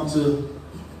we want to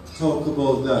talk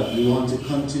about that. We want to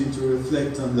continue to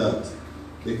reflect on that,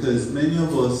 because many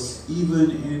of us,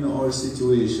 even in our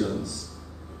situations,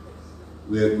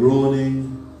 we are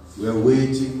groaning, we are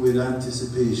waiting with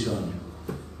anticipation.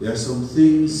 There are some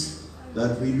things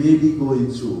that we may be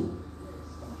going through.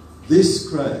 This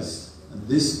Christ and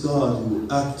this God who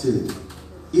acted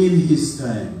in his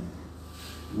time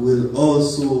will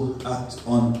also act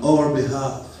on our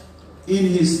behalf in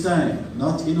his time,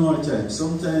 not in our time.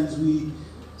 Sometimes we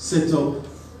set up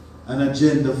an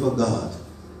agenda for God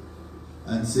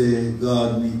and say,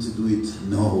 God needs to do it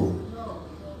now.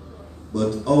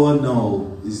 But our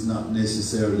now is not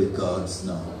necessarily God's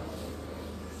now.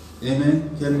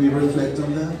 Amen? Can we reflect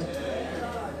on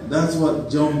that? That's what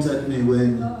jumped at me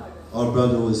when our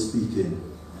brother was speaking.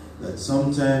 That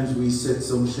sometimes we set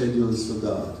some schedules for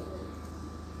God.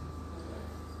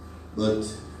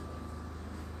 But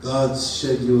God's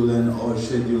schedule and our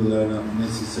schedule are not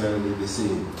necessarily the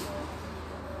same.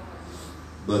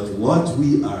 But what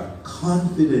we are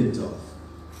confident of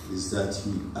is that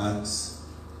he acts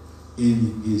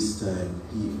in his time.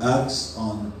 He acts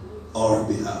on our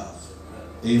behalf.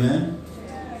 Amen?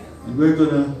 And we're going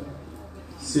to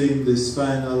sing this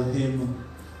final hymn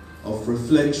of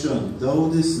reflection. Thou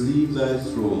didst leave thy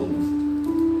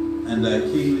throne and thy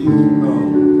kingly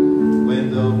crown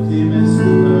when thou camest to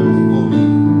earth for me.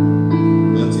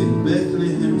 But in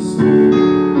Bethlehem soon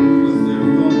was there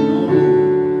found no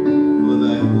room for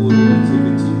thy holy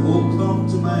nativity. Oh, come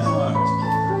to my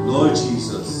heart, Lord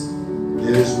Jesus,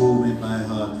 there is room in my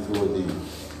heart for thee.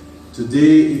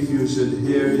 Today, if you should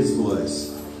hear his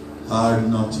voice,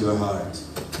 harden not your heart,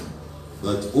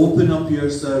 but open up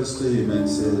yourselves to him and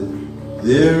say,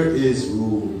 there is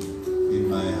room in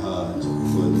my heart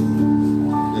for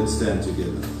thee. Let's stand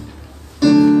together.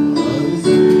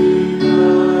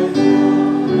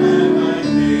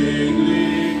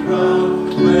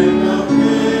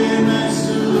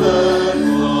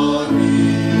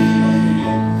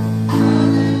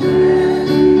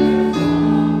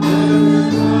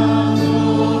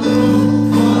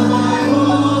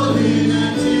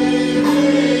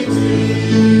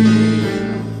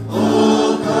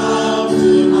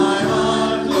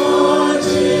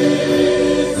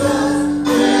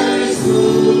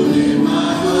 Ooh.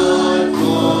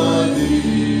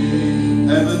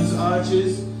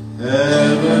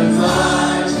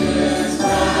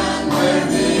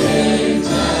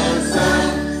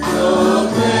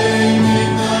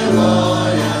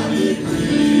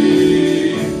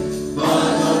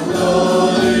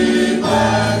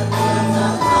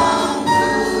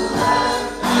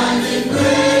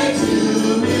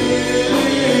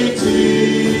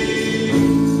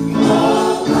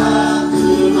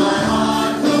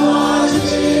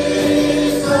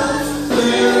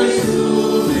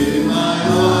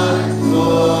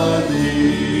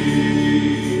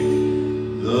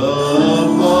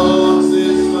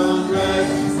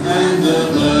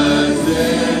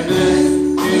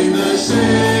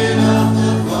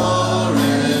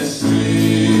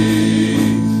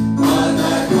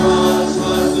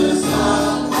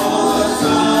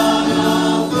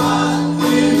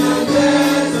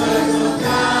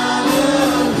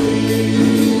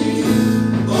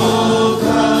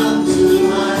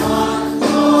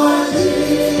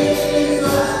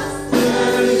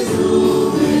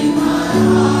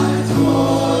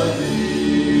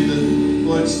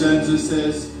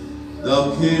 says,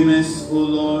 Thou camest, O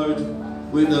Lord,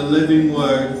 with a living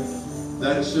word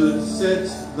that should set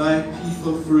thy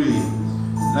people free.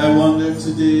 And I wonder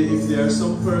today if there are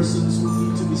some persons who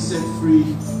need to be set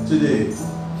free today.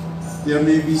 There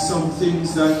may be some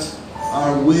things that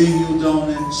are weighing you down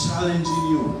and challenging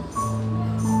you.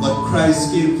 But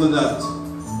Christ came for that.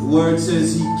 The word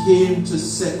says he came to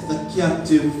set the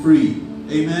captive free.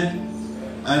 Amen.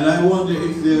 And I wonder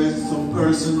if there are some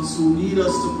persons who need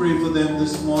us to pray for them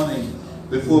this morning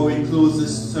before we close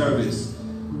this service.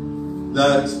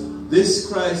 That this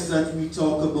Christ that we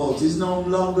talk about is no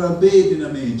longer a babe in a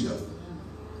manger,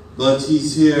 but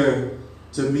he's here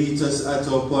to meet us at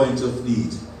our point of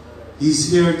need.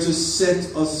 He's here to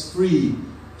set us free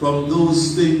from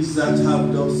those things that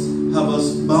have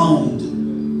us bound.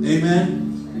 Amen.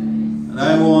 And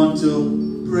I want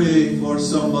to pray for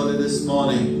somebody this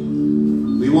morning.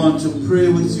 We want to pray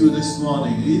with you this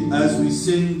morning as we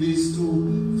sing these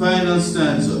two final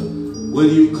stanzas. Will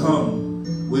you come?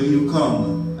 Will you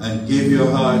come and give your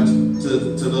heart to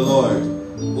the Lord?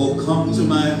 Oh, come to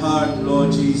my heart,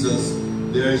 Lord Jesus.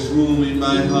 There is room in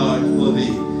my heart for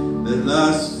thee. The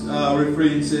last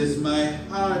refrain says, my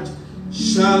heart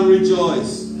shall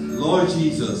rejoice, Lord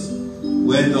Jesus,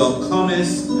 when thou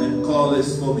comest and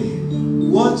callest for me.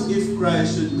 What if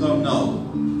Christ should come now?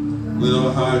 Will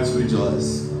our hearts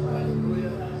rejoice?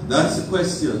 That's the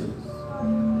question.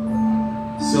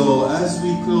 So as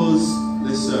we close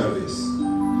this service,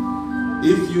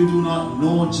 if you do not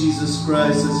know Jesus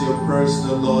Christ as your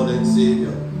personal Lord and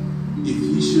Savior, if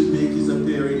he should make his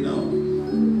appearing now,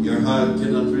 your heart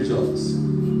cannot rejoice.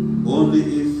 Only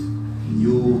if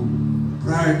you,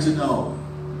 prior to now,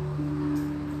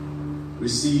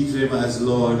 receive him as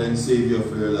Lord and Savior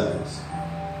for your lives.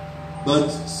 But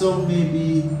some may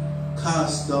be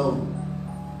cast down,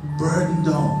 burdened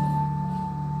down.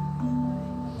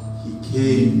 He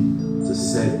came to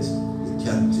set the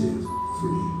captive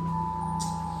free.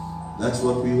 That's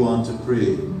what we want to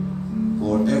pray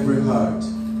for every heart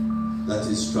that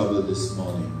is troubled this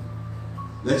morning.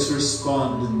 Let's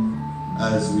respond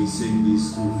as we sing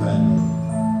these two final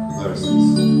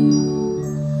verses.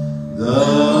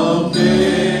 Thou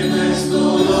camest, O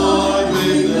Lord,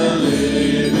 with the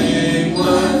living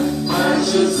word, and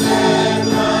should set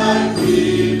thy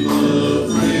people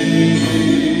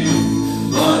free.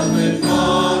 But with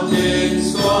mocking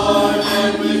scorn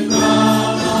and with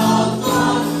crown of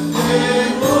thorn, they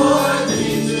bore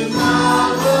thee to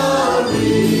Calvary.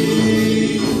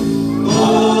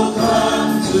 Oh,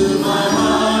 come to my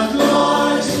heart,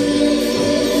 Lord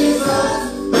Jesus.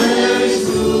 There is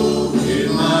room in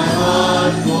my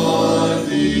heart for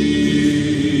thee.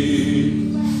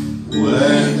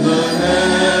 When the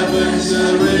heavens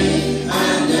shall ring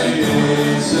and the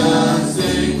nations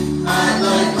sing, and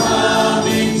thy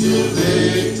coming to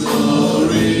victory,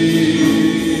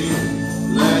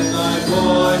 let thy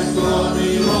voice from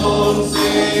me home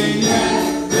sing, yes,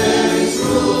 there is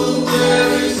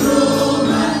room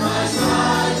at my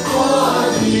side for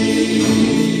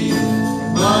thee.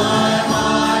 My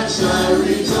heart shall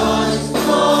rejoice,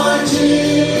 Lord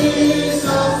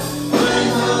Jesus, when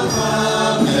thou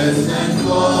comest and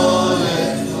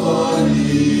callest for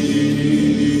thee.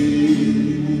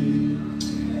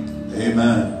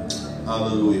 Amen.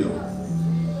 Hallelujah.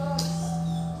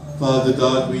 Father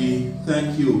God, we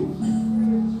thank you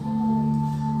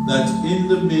that in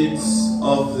the midst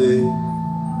of the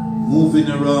moving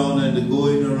around and the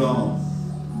going around,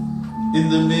 in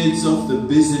the midst of the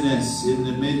busyness, in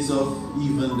the midst of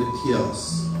even the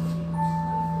chaos,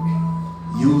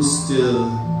 you still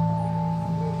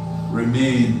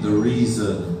remain the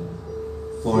reason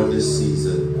for this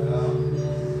season.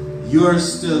 You are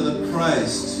still the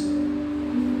Christ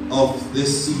of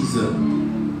this season.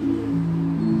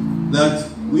 That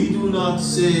we do not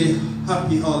say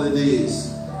happy holidays,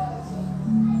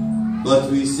 but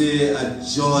we say a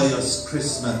joyous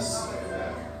Christmas,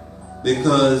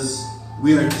 because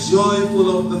we are joyful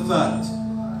of the fact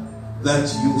that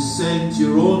you sent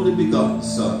your only begotten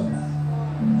Son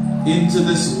into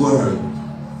this world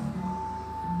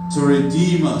to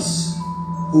redeem us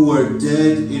who were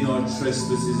dead in our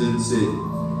trespasses and sin.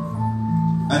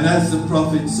 And as the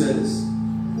prophet says,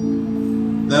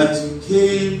 that you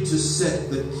came to set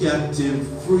the captive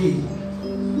free.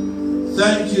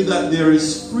 Thank you that there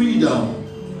is freedom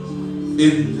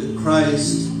in the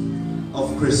Christ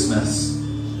of Christmas.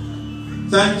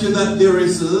 Thank you that there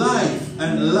is life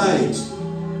and light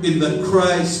in the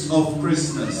Christ of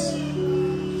Christmas.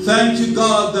 Thank you,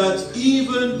 God, that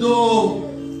even though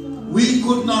we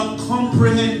could not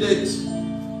comprehend it,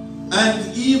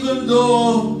 and even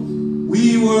though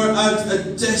we were at a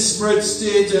desperate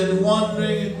state and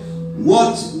wondering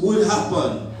what would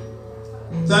happen.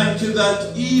 Thank you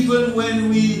that even when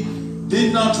we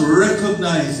did not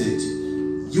recognize it,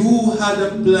 you had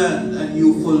a plan and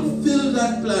you fulfilled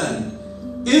that plan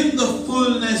in the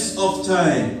fullness of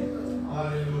time.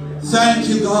 Thank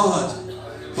you, God,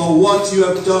 for what you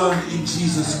have done in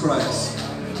Jesus Christ.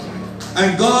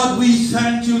 And God, we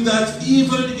thank you that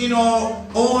even in our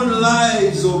own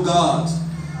lives, oh God,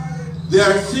 there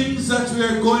are things that we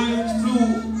are going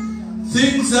through,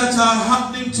 things that are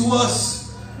happening to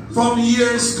us from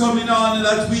years coming on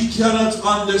that we cannot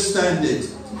understand it.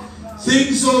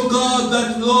 Things, oh God,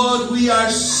 that, Lord, we are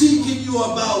seeking you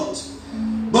about.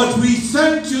 But we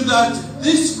thank you that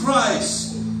this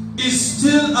Christ is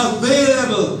still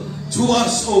available to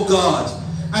us, oh God.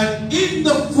 And in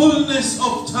the fullness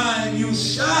of time, you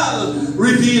shall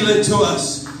reveal it to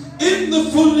us. In the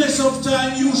fullness of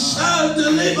time, you shall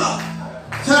deliver.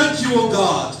 Thank you, oh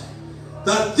God,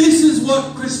 that this is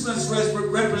what Christmas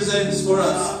represents for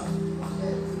us.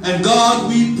 And God,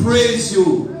 we praise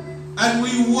you and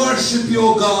we worship you,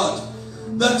 oh God,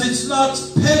 that it's not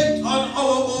pegged on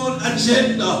our own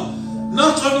agenda,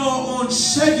 not on our own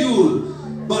schedule,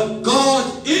 but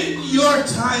God, in your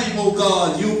time, oh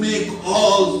God, you make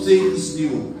all things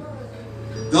new.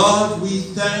 God, we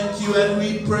thank you and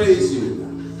we praise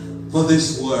you for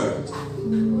this word.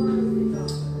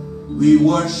 We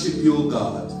worship you, oh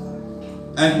God,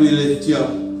 and we lift you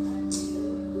up.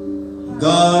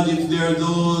 God, if there are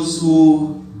those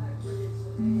who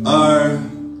are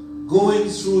going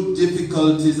through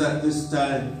difficulties at this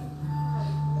time,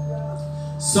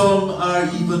 some are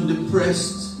even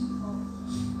depressed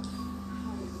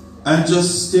and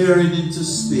just staring into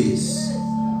space.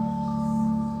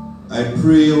 I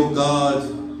pray, oh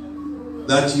God,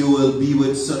 that you will be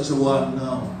with such a one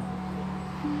now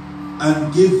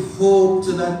and give hope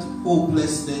to that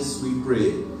hopelessness, we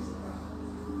pray.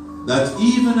 That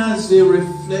even as they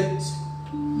reflect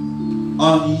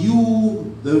on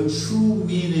you, the true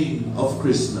meaning of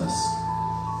Christmas,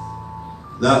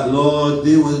 that, Lord,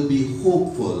 they will be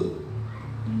hopeful.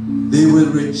 They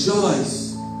will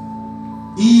rejoice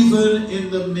even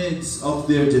in the midst of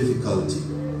their difficulty.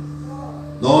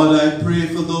 Lord, I pray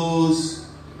for those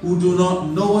who do not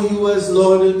know you as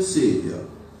Lord and Savior,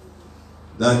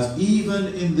 that even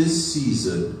in this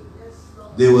season,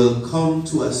 they will come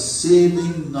to a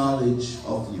saving knowledge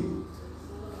of you.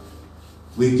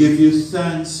 We give you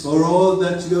thanks for all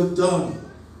that you have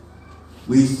done.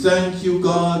 We thank you,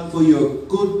 God, for your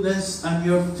goodness and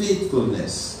your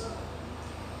faithfulness.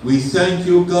 We thank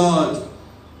you, God,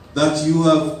 that you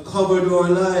have covered our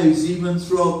lives even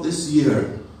throughout this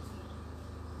year.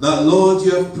 That, Lord,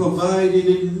 you have provided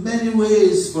in many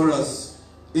ways for us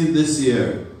in this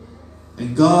year.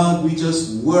 And God, we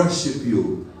just worship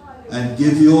you and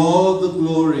give you all the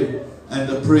glory and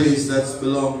the praise that's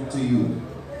belonged to you.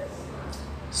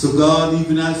 So God,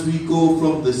 even as we go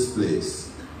from this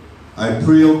place, I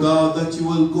pray, oh God, that you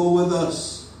will go with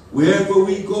us wherever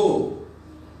we go.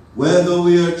 Whether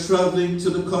we are traveling to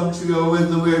the country or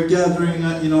whether we are gathering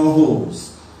in our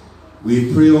homes,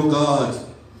 we pray, oh God,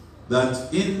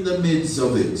 that in the midst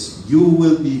of it, you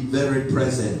will be very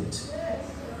present.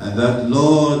 And that,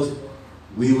 Lord,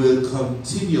 we will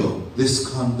continue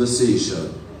this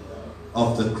conversation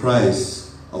of the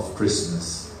Christ of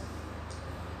Christmas.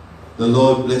 The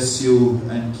Lord bless you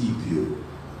and keep you.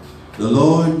 The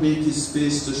Lord make his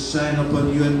face to shine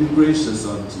upon you and be gracious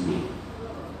unto you.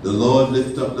 The Lord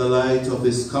lift up the light of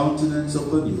his countenance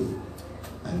upon you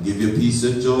and give you peace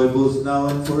and joy both now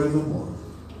and forevermore.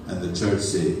 And the church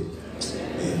say,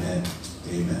 Amen.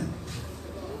 Amen.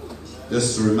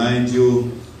 Just to remind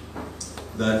you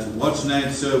that watch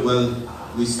night, sir, well,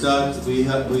 we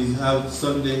have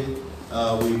Sunday,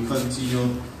 we continue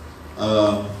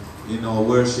in our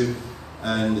worship,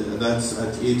 and that's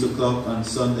at 8 o'clock on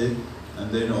Sunday.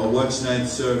 And then our watch night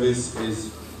service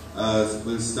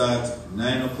will start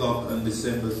 9 o'clock on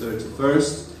December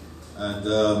 31st, and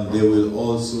there will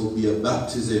also be a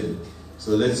baptism.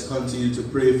 So let's continue to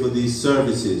pray for these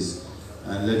services,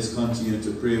 and let's continue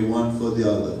to pray one for the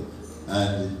other,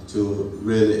 and to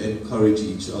really encourage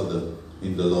each other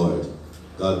in the Lord.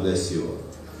 God bless you all.